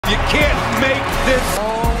can't make this.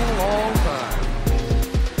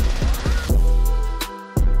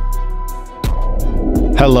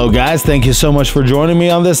 Hello guys, thank you so much for joining me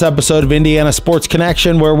on this episode of Indiana Sports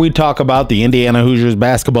Connection, where we talk about the Indiana Hoosiers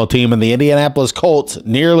basketball team and the Indianapolis Colts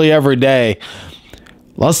nearly every day.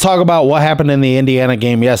 Let's talk about what happened in the Indiana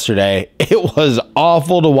game yesterday. It was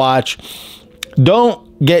awful to watch. Don't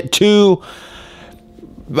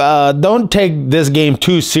take this game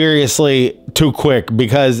too seriously too quick,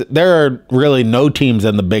 because there are really no teams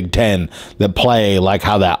in the Big Ten that play like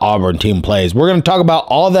how that Auburn team plays. We're going to talk about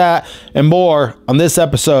all that and more on this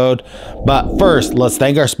episode. But first, let's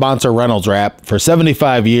thank our sponsor, Reynolds Wrap. For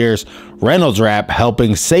 75 years, Reynolds Wrap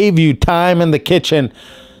helping save you time in the kitchen.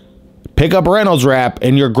 Pick up Reynolds Wrap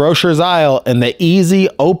in your grocer's aisle in the easy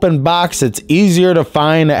open box. It's easier to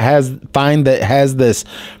find. It has this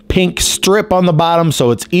pink strip on the bottom,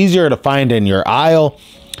 so it's easier to find in your aisle.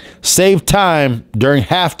 Save time during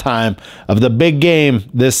halftime of the big game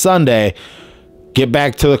this Sunday. Get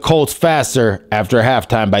back to the Colts faster after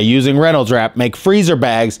halftime by using Reynolds Wrap. Make freezer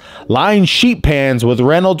bags, line sheet pans with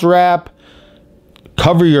Reynolds Wrap.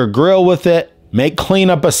 Cover your grill with it. Make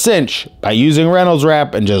cleanup a cinch by using Reynolds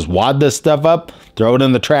Wrap, and just wad this stuff up, throw it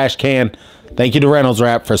in the trash can. Thank you to Reynolds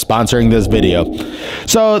Wrap for sponsoring this video.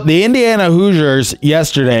 So the Indiana Hoosiers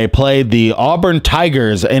yesterday played the Auburn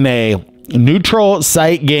Tigers in a neutral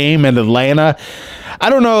site game in Atlanta. I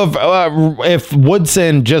don't know if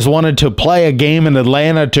Woodson just wanted to play a game in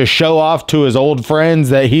Atlanta to show off to his old friends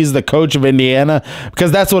that he's the coach of Indiana,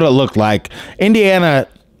 because that's what it looked like. Indiana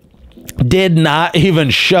did not even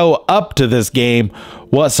show up to this game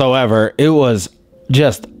whatsoever. It was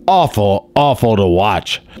just awful to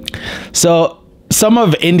watch. So some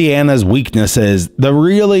of Indiana's weaknesses, the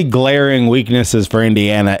really glaring weaknesses for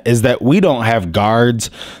Indiana, is that we don't have guards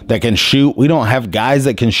that can shoot. We don't have guys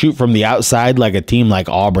that can shoot from the outside like a team like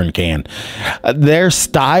Auburn can. Their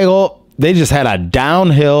style, they just had a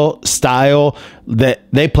downhill style that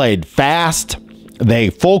they played fast.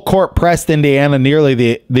 They full court pressed Indiana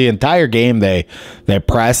nearly the entire game. They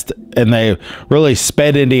pressed and they really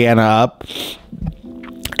sped Indiana up.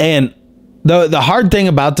 And the hard thing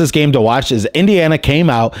about this game to watch is Indiana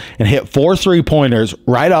came out and hit 4 3-pointers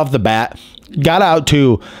right off the bat. Got out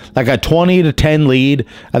to like a 20-10 lead.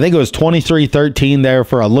 I think it was 23-13 there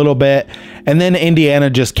for a little bit. And then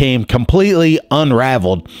Indiana just came completely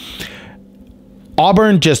unraveled.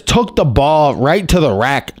 Auburn just took the ball right to the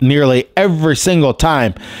rack nearly every single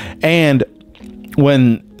time. And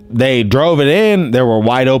when they drove it in, there were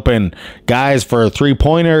wide open guys for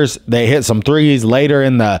 3-pointers. They hit some threes later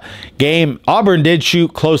in the game. Auburn did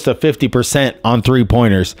shoot close to 50% on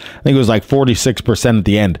 3-pointers. I think it was like 46% at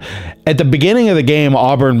the end. At the beginning of the game,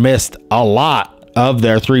 Auburn missed a lot of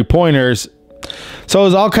their 3-pointers. So it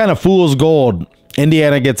was all kind of fool's gold.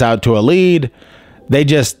 Indiana gets out to a lead. They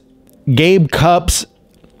just Gabe Cupps,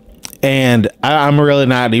 and I'm really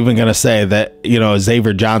not even going to say that,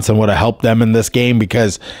 Xavier Johnson would have helped them in this game,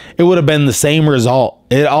 because it would have been the same result.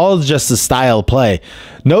 It all is just a style of play.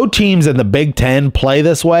 No teams in the Big Ten play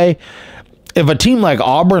this way. If a team like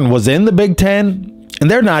Auburn was in the Big Ten and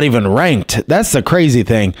they're not even ranked, that's the crazy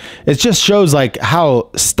thing. It just shows like how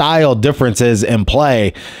style differences in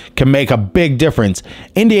play can make a big difference.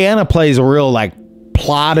 Indiana plays a real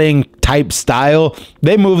plotting type style.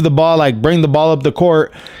 They move the ball, bring the ball up the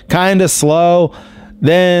court kind of slow.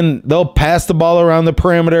 Then they'll pass the ball around the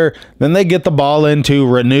perimeter. Then they get the ball into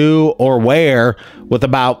Renew or Ware with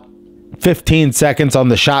about 15 seconds on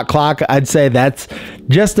the shot clock. I'd say that's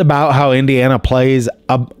just about how Indiana plays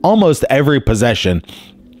almost every possession.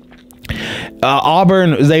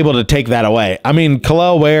 Auburn was able to take that away. I mean,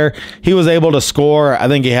 Khalil Ware, he was able to score. I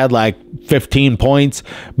think he had 15 points,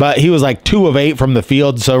 but he was 2 of 8 from the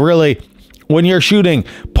field. So really, when you're shooting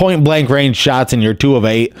point blank range shots and you're 2 of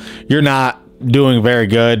 8, you're not doing very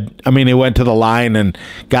good. I mean, he went to the line and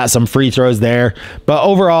got some free throws there. But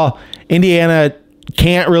overall, Indiana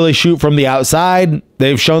can't really shoot from the outside.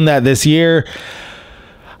 They've shown that this year.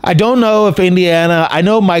 I don't know if Indiana, I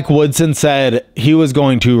know Mike Woodson said he was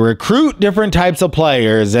going to recruit different types of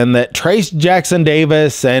players, and that Trace Jackson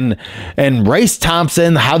Davis and Race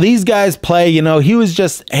Thompson, how these guys play, he was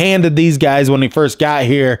just handed these guys when he first got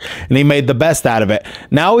here, and he made the best out of it.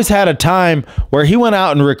 Now he's had a time where he went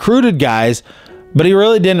out and recruited guys, but he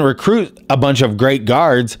really didn't recruit a bunch of great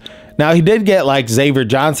guards. Now he did get Xavier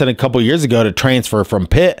Johnson a couple years ago to transfer from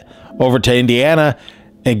Pitt over to Indiana,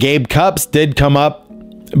 and Gabe Cupps did come up.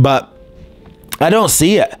 But I don't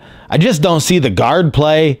see it. I just don't see the guard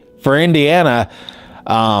play for Indiana.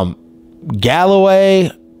 Galloway,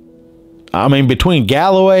 between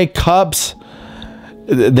Galloway, Cupps,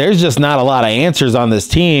 there's just not a lot of answers on this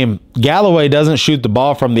team. Galloway doesn't shoot the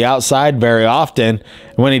ball from the outside very often.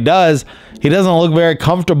 When he does, he doesn't look very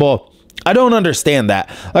comfortable. I don't understand that.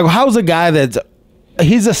 Like, how's a guy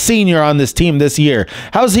he's a senior on this team this year,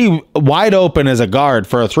 how's he wide open as a guard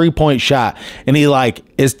for a 3-point shot, and he like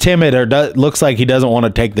is timid or looks like he doesn't want to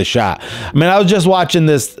take the shot? I mean, I was just watching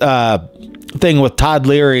this thing with Todd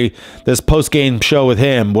Leary, this post-game show with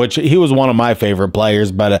him, which he was one of my favorite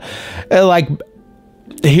players, but like,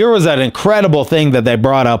 here was an incredible thing that they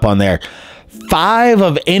brought up on there. 5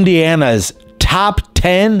 of Indiana's top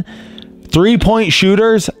 10 3-point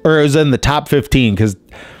shooters, or it was in the top 15,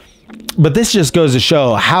 but this just goes to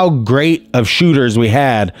show how great of shooters we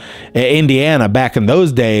had at Indiana back in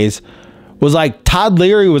those days. Was like Todd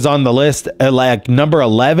Leary was on the list at like number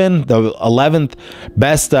 11, the 11th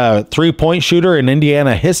best 3-point shooter in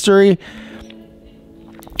Indiana history.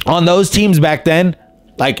 On those teams back then,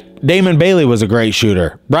 like Damon Bailey was a great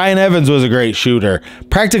shooter. Brian Evans was a great shooter.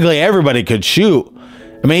 Practically everybody could shoot.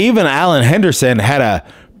 I mean, even Allen Henderson had a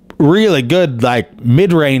really good like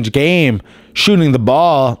mid-range game shooting the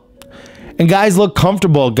ball. And guys look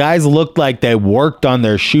comfortable. Guys looked like they worked on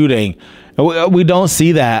their shooting. We don't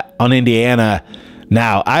see that on Indiana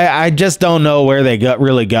now. I just don't know where they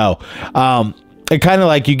really go. It kind of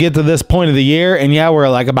like you get to this point of the year, and yeah, we're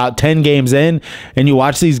like about 10 games in, and you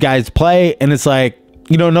watch these guys play, and it's like,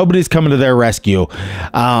 you know, nobody's coming to their rescue.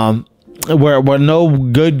 Where no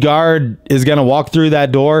good guard is going to walk through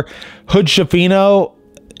that door. Hood Schifino,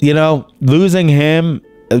 you know, losing him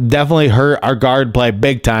definitely hurt our guard play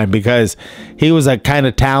big time, because he was a kind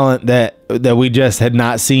of talent that we just had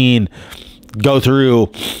not seen go through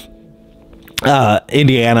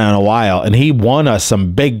Indiana in a while, and he won us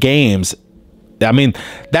some big games. I mean,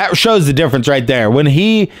 that shows the difference right there. What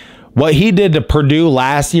he did to Purdue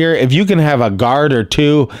last year, if you can have a guard or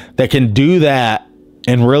two that can do that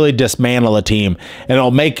and really dismantle a team, and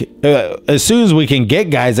it'll make as soon as we can get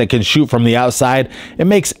guys that can shoot from the outside, it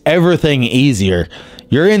makes everything easier.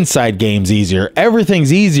 Your inside game's easier.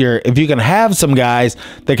 Everything's easier if you can have some guys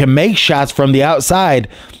that can make shots from the outside.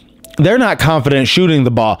 They're not confident shooting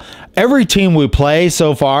the ball. Every team we play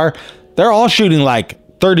so far, they're all shooting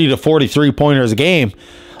like 30 to 43 pointers a game.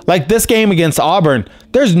 Like this game against Auburn,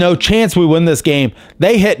 there's no chance we win this game.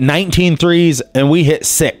 They hit 19 threes and we hit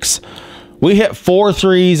 6. We hit 4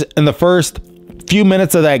 threes in the first few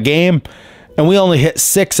minutes of that game, and we only hit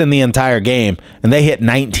 6 in the entire game, and they hit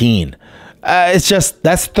 19.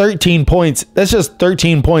 That's 13 points. That's just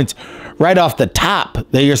 13 points right off the top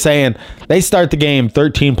that you're saying they start the game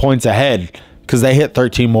 13 points ahead because they hit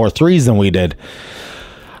 13 more threes than we did.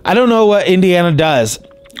 I don't know what Indiana does.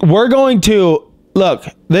 We're going to look.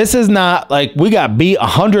 This is not like we got beat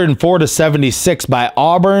 104-76 by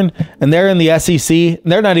Auburn, and they're in the SEC.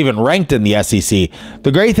 They're not even ranked in the SEC.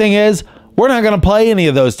 The great thing is, we're not going to play any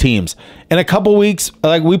of those teams. In a couple weeks,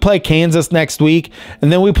 like we play Kansas next week,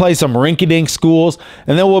 and then we play some rinky-dink schools,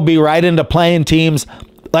 and then we'll be right into playing teams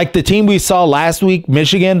like the team we saw last week,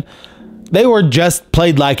 Michigan. They were just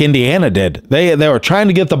played like Indiana did. They were trying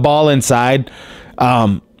to get the ball inside,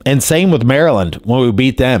 and same with Maryland when we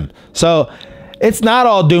beat them. So it's not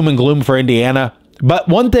all doom and gloom for Indiana. But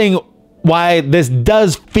one thing why this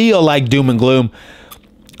does feel like doom and gloom,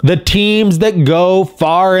 the teams that go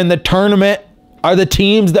far in the tournament are the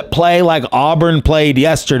teams that play like Auburn played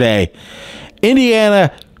yesterday.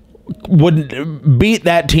 Indiana would beat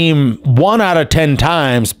that team 1 out of 10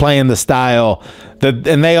 times playing the style that,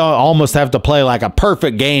 and they almost have to play like a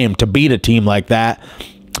perfect game to beat a team like that.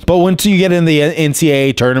 But once you get in the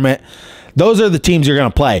NCAA tournament, those are the teams you're going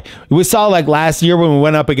to play. We saw like last year when we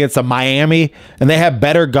went up against a Miami, and they have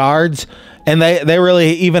better guards, and they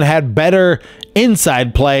really even had better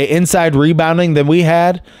inside play, inside rebounding than we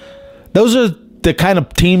had. Those are the kind of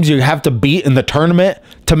teams you have to beat in the tournament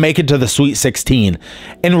to make it to the Sweet 16.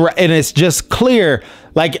 And it's just clear,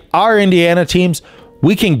 like our Indiana teams,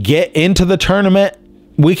 we can get into the tournament.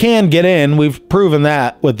 We can get in. We've proven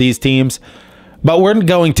that with these teams. But we're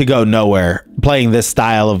going to go nowhere playing this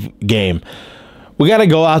style of game. We got to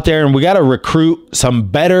go out there and we got to recruit some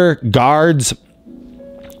better guards.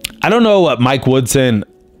 I don't know what Mike Woodson,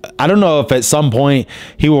 I don't know if at some point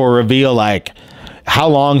he will reveal like how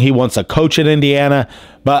long he wants to coach at Indiana.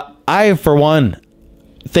 But I, for one,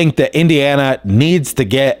 think that Indiana needs to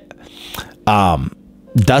get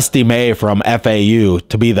Dusty May from FAU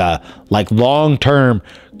to be the like long-term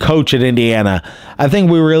coach at Indiana. I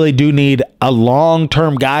think we really do need a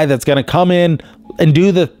long-term guy that's going to come in and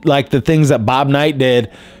do the things that Bob Knight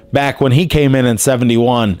did back when he came in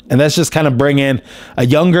 71. And that's just kind of bring in a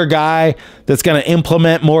younger guy that's going to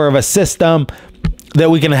implement more of a system. that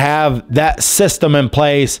we can have that system in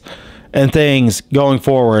place and things going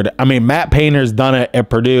forward. I mean, Matt Painter's done it at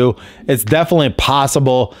Purdue. It's definitely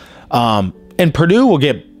possible. And Purdue will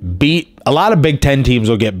get beat. A lot of Big Ten teams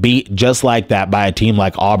will get beat just like that by a team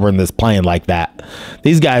like Auburn that's playing like that.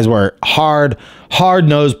 These guys were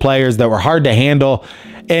hard-nosed players that were hard to handle.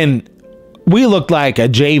 And we looked like a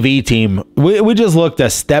JV team. We just looked a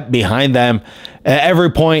step behind them at every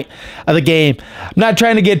point of the game. I'm not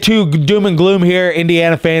trying to get too doom and gloom here,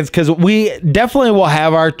 Indiana fans, because we definitely will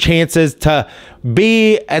have our chances to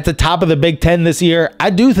be at the top of the Big Ten this year. I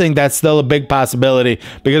do think that's still a big possibility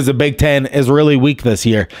because the Big Ten is really weak this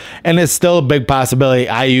year. And it's still a big possibility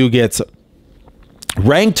IU gets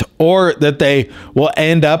ranked or that they will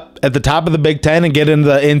end up at the top of the Big Ten and get into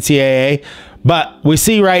the NCAA. But we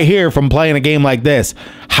see right here from playing a game like this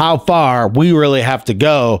how far we really have to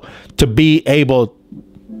go to be able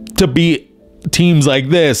to beat teams like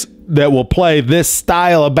this that will play this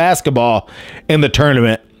style of basketball in the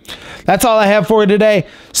tournament. That's all I have for you today.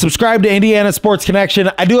 Subscribe to Indiana Sports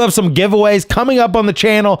Connection. I do have some giveaways coming up on the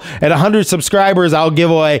channel. At 100 subscribers, I'll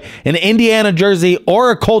give away an Indiana jersey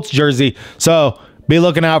or a Colts jersey. So be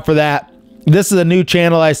looking out for that. This is a new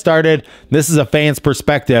channel I started. This is a fan's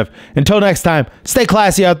perspective. Until next time, stay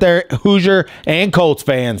classy out there, Hoosier and Colts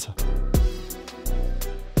fans.